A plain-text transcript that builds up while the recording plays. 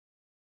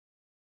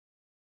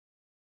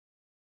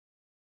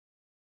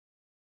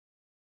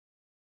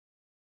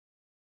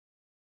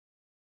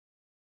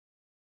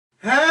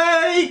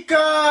Hey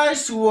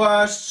guys,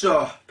 what's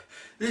up?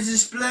 This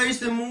is Blaze,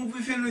 the movie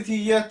film with you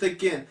yet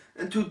again,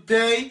 and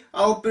today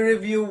I'll be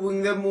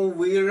reviewing the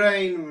movie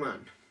Rain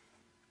Man.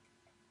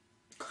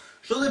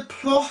 So the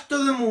plot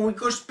of the movie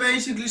goes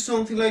basically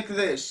something like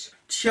this.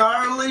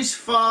 Charlie's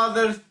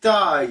father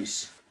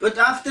dies, but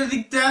after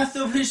the death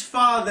of his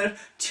father,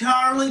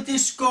 Charlie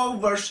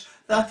discovers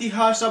that he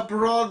has a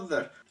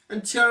brother,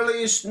 and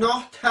Charlie is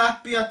not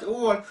happy at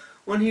all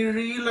when he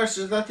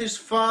realizes that his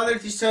father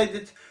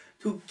decided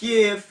to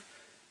give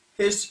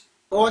his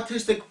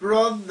autistic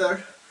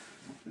brother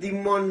the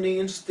money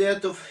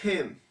instead of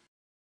him.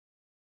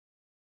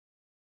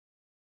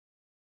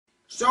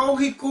 So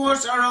he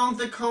goes around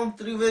the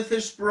country with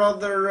his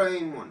brother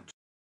Raymond.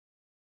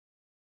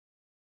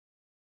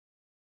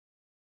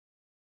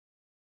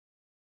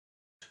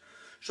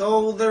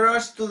 So the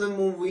rest of the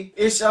movie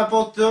is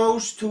about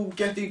those two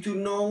getting to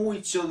know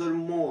each other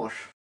more.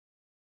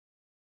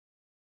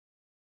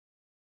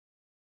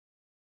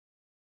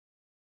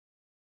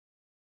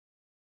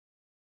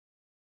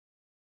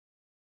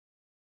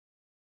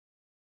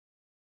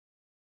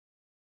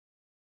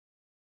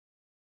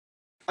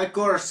 I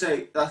gotta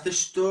say that the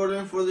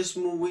story for this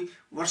movie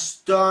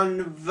was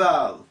done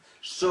well,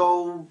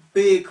 so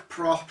big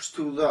props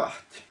to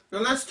that. Now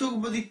let's talk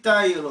about the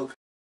dialogue.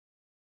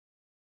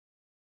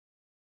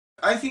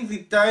 I think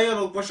the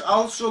dialogue was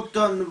also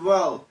done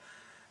well,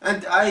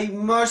 and I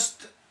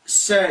must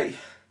say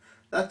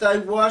that I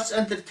was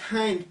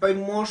entertained by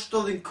most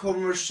of the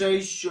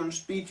conversations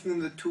between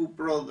the two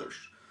brothers.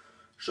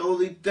 So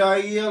the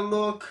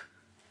dialogue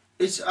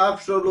is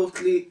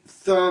absolutely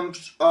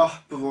thumbs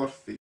up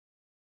worthy.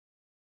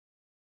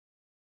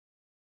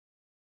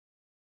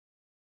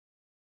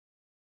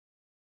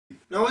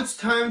 Now it's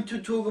time to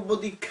talk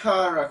about the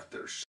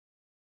characters.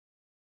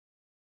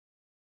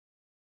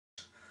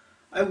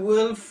 I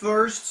will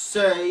first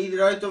say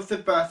right off the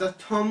bat that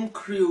Tom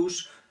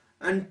Cruise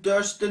and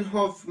Dustin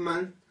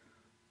Hoffman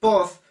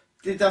both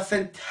did a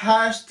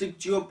fantastic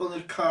job on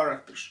their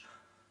characters.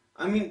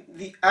 I mean,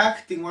 the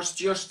acting was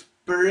just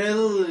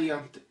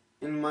brilliant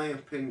in my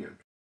opinion.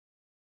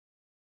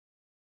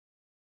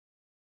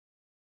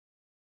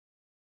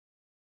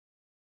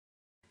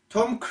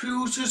 Tom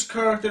Cruise's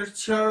character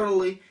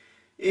Charlie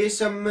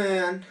is a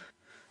man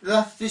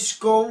that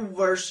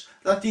discovers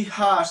that he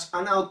has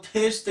an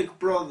autistic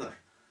brother.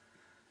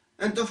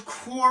 And of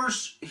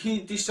course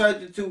he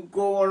decided to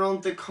go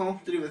around the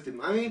country with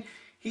him. I mean,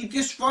 he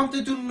just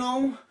wanted to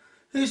know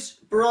his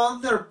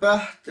brother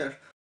better.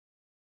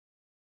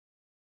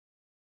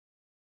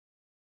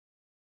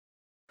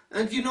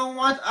 And you know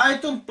what? I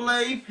don't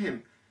blame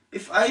him.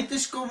 If I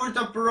discovered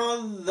a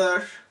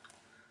brother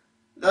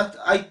that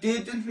I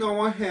didn't know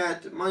I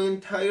had my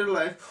entire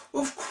life,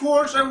 of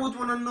course I would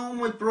want to know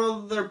my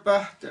brother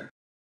better.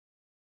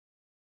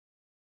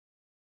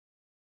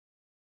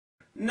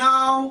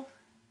 Now,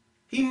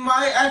 he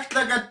might act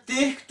like a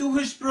dick to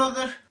his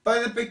brother by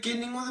the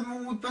beginning of the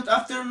movie, but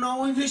after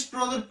knowing his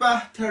brother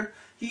better,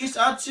 he is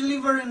actually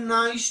very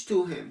nice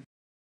to him.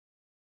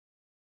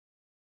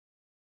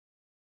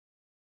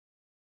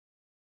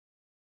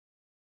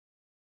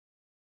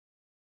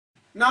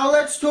 Now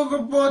let's talk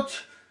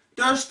about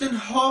Dustin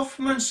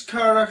Hoffman's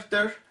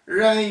character,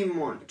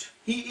 Raymond.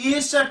 He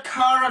is a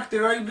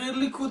character I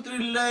really could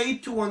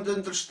relate to and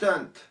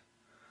understand.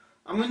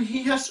 I mean,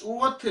 he has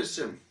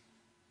autism,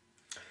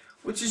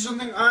 which is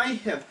something I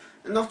have.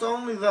 And not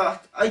only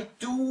that, I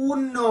do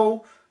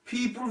know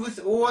people with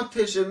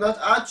autism that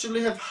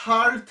actually have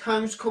hard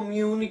times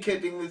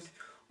communicating with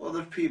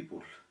other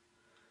people.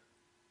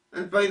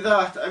 And by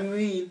that I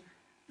mean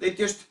they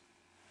just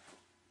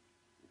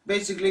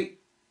basically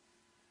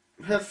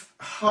have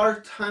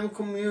hard time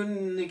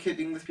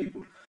communicating with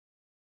people.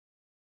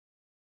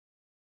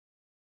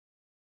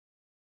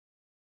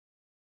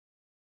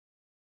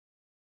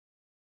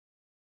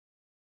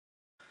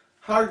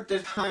 Harder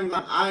time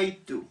than I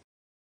do.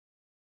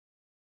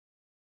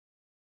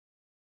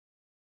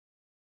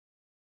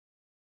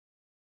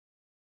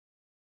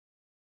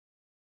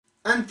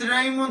 And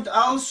Raymond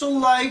also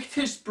liked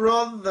his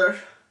brother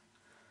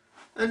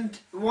and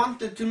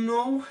wanted to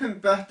know him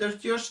better,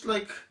 just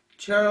like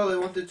Charlie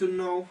wanted to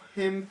know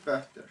him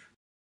better.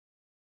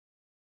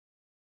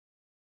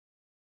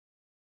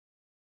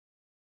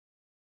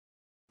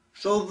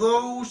 So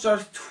those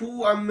are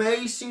two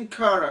amazing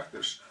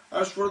characters.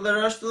 As for the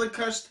rest of the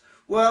cast,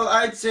 well,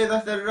 I'd say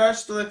that the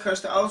rest of the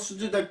cast also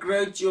did a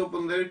great job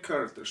on their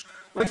characters.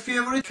 My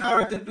favorite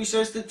character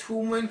besides the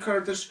two main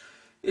characters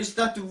is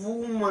that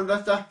woman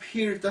that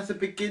appeared at the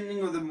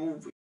beginning of the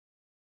movie.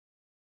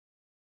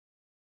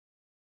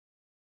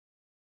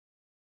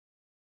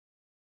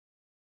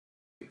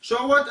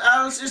 So what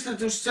else is there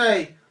to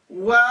say?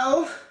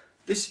 Well,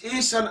 this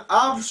is an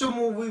awesome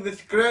movie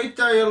with great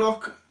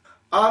dialogue,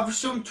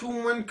 awesome two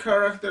main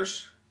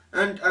characters,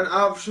 and an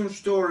awesome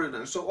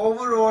storyline. So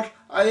overall,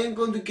 I am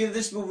going to give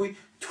this movie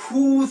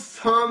 2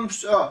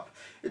 thumbs up.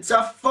 It's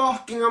a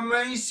fucking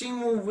amazing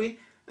movie,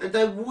 and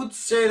I would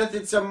say that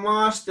it's a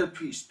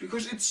masterpiece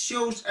because it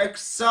shows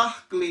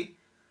exactly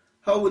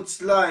how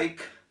it's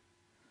like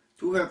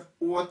to have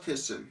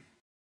autism.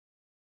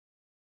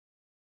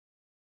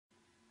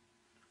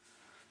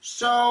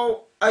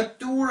 So I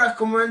do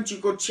recommend you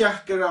go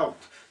check it out.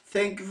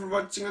 Thank you for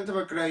watching and have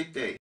a great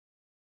day.